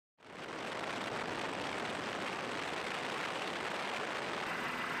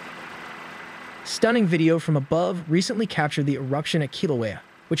Stunning video from above recently captured the eruption at Kilauea,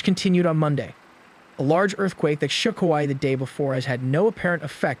 which continued on Monday. A large earthquake that shook Hawaii the day before has had no apparent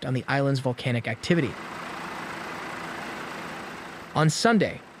effect on the island's volcanic activity. On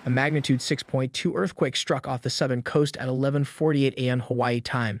Sunday, a magnitude 6.2 earthquake struck off the southern coast at 11:48 a.m. Hawaii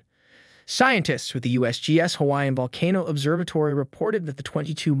time. Scientists with the USGS Hawaiian Volcano Observatory reported that the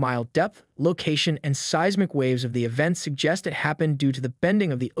 22-mile depth, location, and seismic waves of the event suggest it happened due to the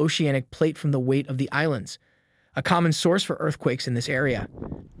bending of the oceanic plate from the weight of the islands, a common source for earthquakes in this area.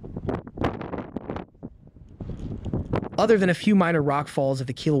 Other than a few minor rock falls at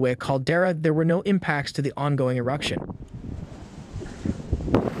the Kilauea caldera, there were no impacts to the ongoing eruption.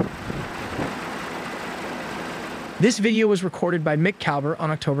 This video was recorded by Mick Calver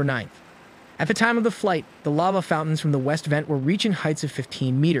on October 9th. At the time of the flight, the lava fountains from the west vent were reaching heights of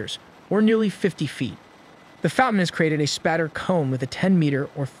 15 meters, or nearly 50 feet. The fountain has created a spattered cone with a 10-meter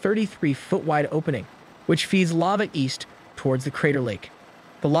or 33-foot wide opening, which feeds lava east towards the crater lake.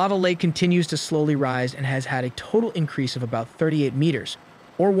 The lava lake continues to slowly rise and has had a total increase of about 38 meters,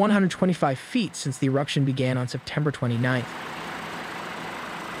 or 125 feet since the eruption began on September 29th.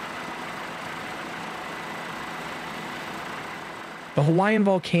 The Hawaiian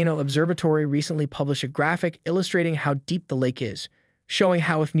Volcano Observatory recently published a graphic illustrating how deep the lake is, showing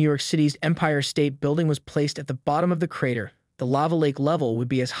how if New York City's Empire State Building was placed at the bottom of the crater, the lava lake level would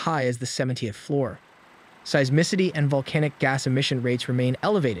be as high as the 70th floor. Seismicity and volcanic gas emission rates remain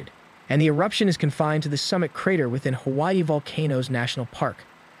elevated, and the eruption is confined to the summit crater within Hawaii Volcanos National Park.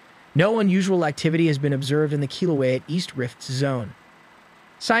 No unusual activity has been observed in the Kilauea East Rift zone.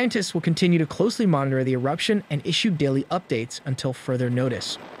 Scientists will continue to closely monitor the eruption and issue daily updates until further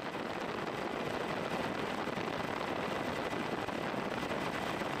notice.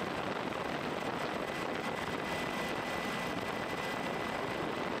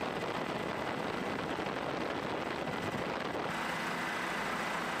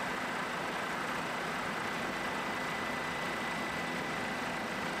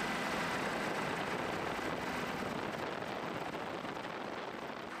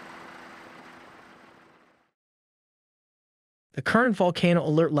 The current volcano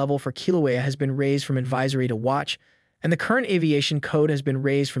alert level for Kilauea has been raised from advisory to watch, and the current aviation code has been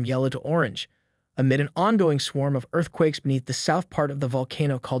raised from yellow to orange, amid an ongoing swarm of earthquakes beneath the south part of the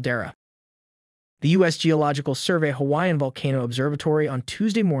volcano caldera. The U.S. Geological Survey Hawaiian Volcano Observatory on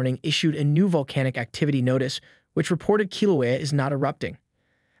Tuesday morning issued a new volcanic activity notice, which reported Kilauea is not erupting.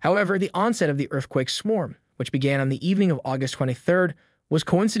 However, the onset of the earthquake swarm, which began on the evening of August 23rd, was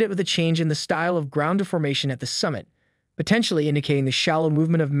coincident with a change in the style of ground deformation at the summit, potentially indicating the shallow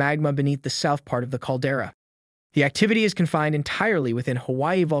movement of magma beneath the south part of the caldera. The activity is confined entirely within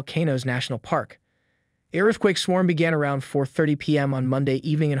Hawaii Volcanos National Park. The earthquake swarm began around 4:30 p.m. on Monday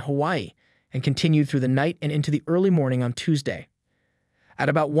evening in Hawaii and continued through the night and into the early morning on Tuesday. At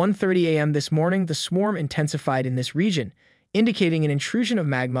about 1:30 a.m. this morning, the swarm intensified in this region, indicating an intrusion of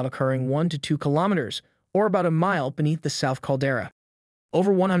magma occurring 1 to 2 kilometers, or about a mile beneath the south caldera.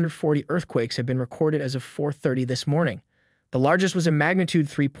 Over 140 earthquakes have been recorded as of 4:30 this morning. The largest was a magnitude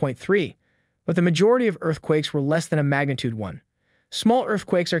 3.3, but the majority of earthquakes were less than a magnitude 1. Small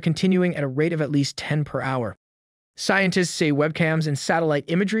earthquakes are continuing at a rate of at least 10 per hour. Scientists say webcams and satellite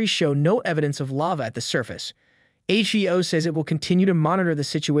imagery show no evidence of lava at the surface. HVO says it will continue to monitor the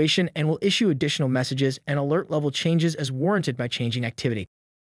situation and will issue additional messages and alert level changes as warranted by changing activity.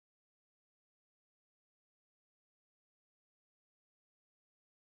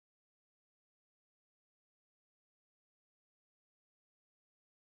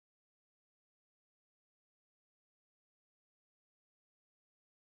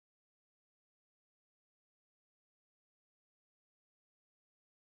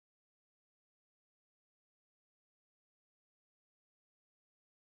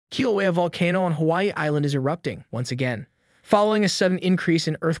 Kilauea volcano on Hawaii Island is erupting once again, following a sudden increase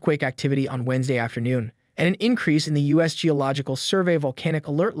in earthquake activity on Wednesday afternoon, and an increase in the U.S. Geological Survey volcanic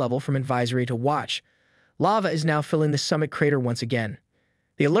alert level from advisory to watch. Lava is now filling the summit crater once again.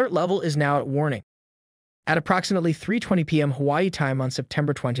 The alert level is now at warning. At approximately 3:20 p.m. Hawaii time on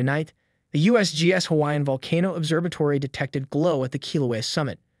September 29th, the USGS Hawaiian Volcano Observatory detected glow at the Kilauea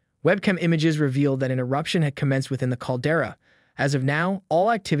summit. Webcam images revealed that an eruption had commenced within the caldera. As of now, all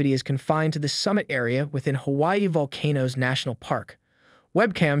activity is confined to the summit area within Hawaii Volcanos National Park.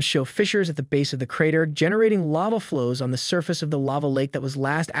 Webcams show fissures at the base of the crater, generating lava flows on the surface of the lava lake that was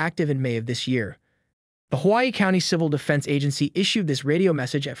last active in May of this year. The Hawaii County Civil Defense Agency issued this radio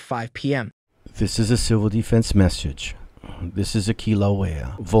message at 5 p.m. This is a civil defense message. This is a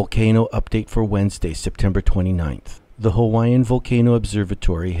Kilauea volcano update for Wednesday, September 29th. The Hawaiian Volcano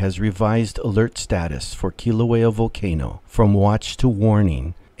Observatory has revised alert status for Kilauea Volcano from watch to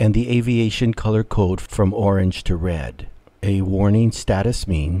warning and the aviation color code from orange to red. A warning status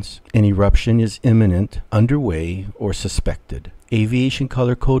means an eruption is imminent, underway, or suspected. Aviation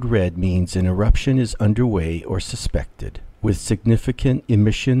color code red means an eruption is underway or suspected, with significant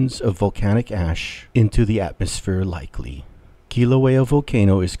emissions of volcanic ash into the atmosphere likely. Kilauea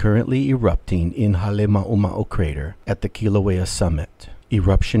Volcano is currently erupting in Halemaumau crater at the Kilauea summit.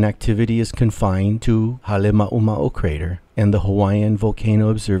 Eruption activity is confined to Halemaumau crater, and the Hawaiian Volcano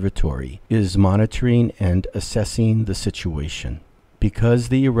Observatory is monitoring and assessing the situation. Because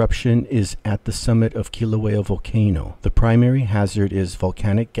the eruption is at the summit of Kilauea Volcano, the primary hazard is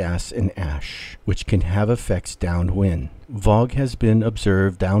volcanic gas and ash, which can have effects downwind. VOG has been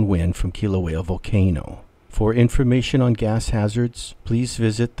observed downwind from Kilauea Volcano. For information on gas hazards, please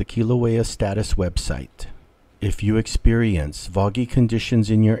visit the Kilauea status website. If you experience VOGgy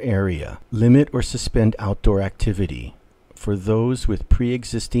conditions in your area, limit or suspend outdoor activity. For those with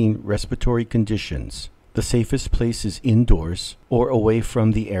pre-existing respiratory conditions, the safest place is indoors or away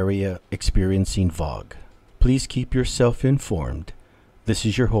from the area experiencing VOG. Please keep yourself informed. This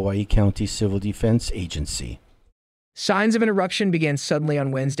is your Hawaii County Civil Defense Agency. Signs of an eruption began suddenly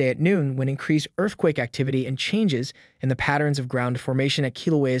on Wednesday at noon when increased earthquake activity and changes in the patterns of ground formation at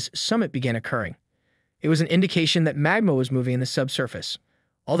Kilauea's summit began occurring. It was an indication that magma was moving in the subsurface.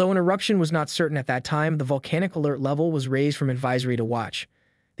 Although an eruption was not certain at that time, the volcanic alert level was raised from advisory to watch.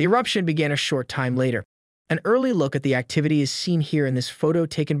 The eruption began a short time later. An early look at the activity is seen here in this photo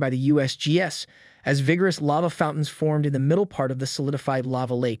taken by the USGS as vigorous lava fountains formed in the middle part of the solidified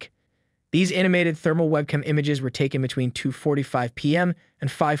lava lake. These animated thermal webcam images were taken between 2:45 p.m. and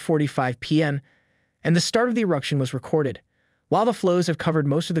 5:45 p.m., and the start of the eruption was recorded. Lava flows have covered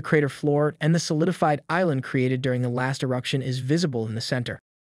most of the crater floor, and the solidified island created during the last eruption is visible in the center.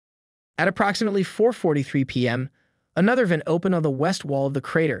 At approximately 4:43 p.m., another vent opened on the west wall of the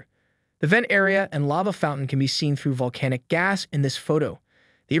crater. The vent area and lava fountain can be seen through volcanic gas in this photo.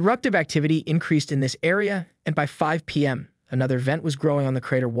 The eruptive activity increased in this area, and by 5 p.m., another vent was growing on the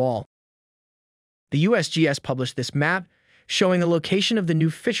crater wall. The USGS published this map showing the location of the new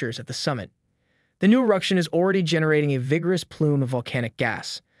fissures at the summit. The new eruption is already generating a vigorous plume of volcanic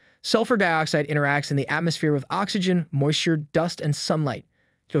gas. Sulfur dioxide interacts in the atmosphere with oxygen, moisture, dust, and sunlight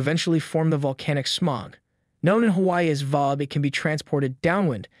to eventually form the volcanic smog. Known in Hawaii as VOB, it can be transported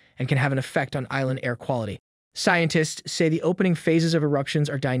downwind and can have an effect on island air quality. Scientists say the opening phases of eruptions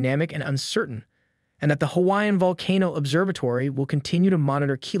are dynamic and uncertain, and that the Hawaiian Volcano Observatory will continue to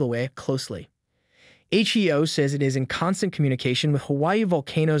monitor Kilauea closely. HEO says it is in constant communication with Hawaii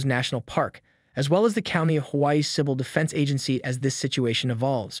Volcanos National Park, as well as the County of Hawaii Civil Defense Agency as this situation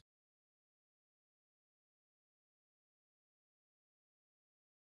evolves.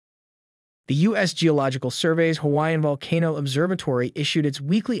 The U.S. Geological Survey's Hawaiian Volcano Observatory issued its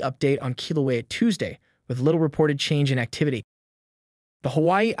weekly update on Kilauea Tuesday, with little reported change in activity. The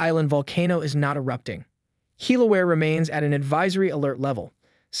Hawaii Island volcano is not erupting. Kilauea remains at an advisory alert level.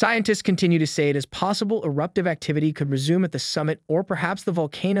 Scientists continue to say it is possible eruptive activity could resume at the summit, or perhaps the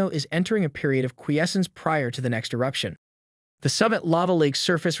volcano is entering a period of quiescence prior to the next eruption. The summit lava lake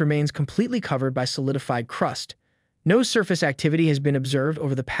surface remains completely covered by solidified crust. No surface activity has been observed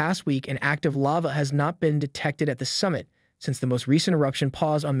over the past week, and active lava has not been detected at the summit since the most recent eruption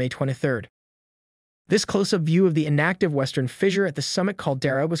paused on May 23rd. This close-up view of the inactive western fissure at the summit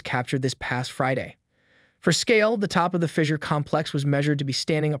caldera was captured this past Friday. For scale, the top of the fissure complex was measured to be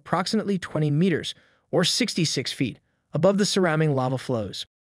standing approximately 20 meters, or 66 feet, above the surrounding lava flows.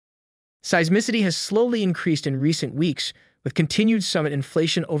 Seismicity has slowly increased in recent weeks, with continued summit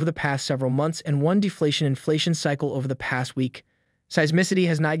inflation over the past several months and one deflation-inflation cycle over the past week. Seismicity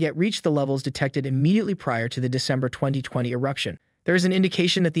has not yet reached the levels detected immediately prior to the December 2020 eruption. There is an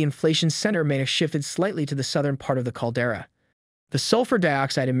indication that the inflation center may have shifted slightly to the southern part of the caldera. The sulfur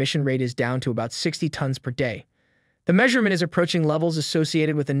dioxide emission rate is down to about 60 tons per day. The measurement is approaching levels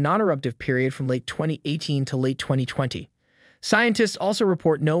associated with a non-eruptive period from late 2018 to late 2020. Scientists also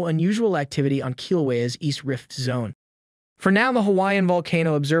report no unusual activity on Kilauea's East Rift Zone. For now, the Hawaiian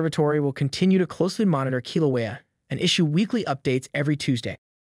Volcano Observatory will continue to closely monitor Kilauea and issue weekly updates every Tuesday.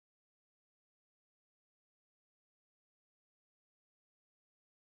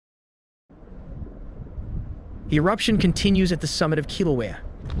 The eruption continues at the summit of Kilauea,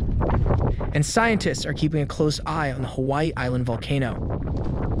 and scientists are keeping a close eye on the Hawaii Island volcano.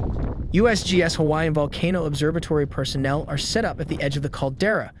 USGS Hawaiian Volcano Observatory personnel are set up at the edge of the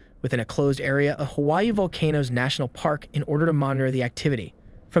caldera within a closed area of Hawaii Volcanos National Park in order to monitor the activity.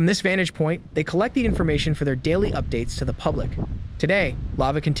 From this vantage point, they collect the information for their daily updates to the public. Today,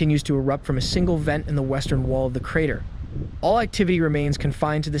 lava continues to erupt from a single vent in the western wall of the crater. All activity remains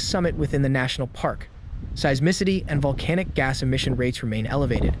confined to the summit within the national park. Seismicity and volcanic gas emission rates remain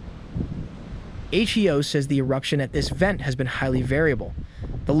elevated. HEO says the eruption at this vent has been highly variable.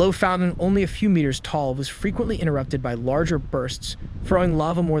 The low fountain, only a few meters tall, was frequently interrupted by larger bursts, throwing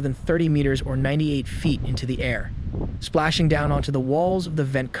lava more than 30 meters or 98 feet into the air, splashing down onto the walls of the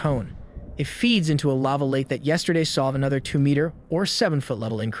vent cone. It feeds into a lava lake that yesterday saw another 2-meter or 7-foot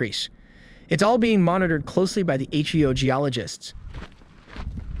level increase. It's all being monitored closely by the HEO geologists.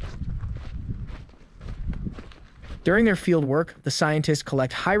 During their field work, the scientists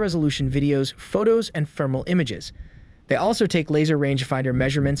collect high-resolution videos, photos, and thermal images. They also take laser rangefinder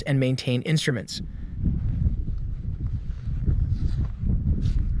measurements and maintain instruments.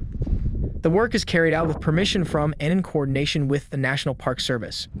 The work is carried out with permission from and in coordination with the National Park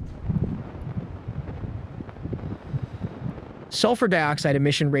Service. Sulfur dioxide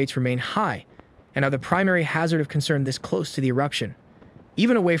emission rates remain high and are the primary hazard of concern this close to the eruption.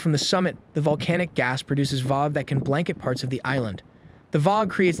 Even away from the summit, the volcanic gas produces VOG that can blanket parts of the island. The VOG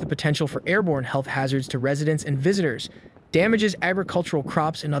creates the potential for airborne health hazards to residents and visitors, damages agricultural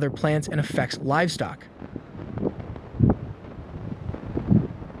crops and other plants, and affects livestock.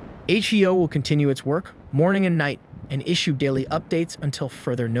 HEO will continue its work morning and night and issue daily updates until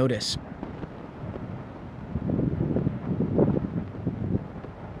further notice.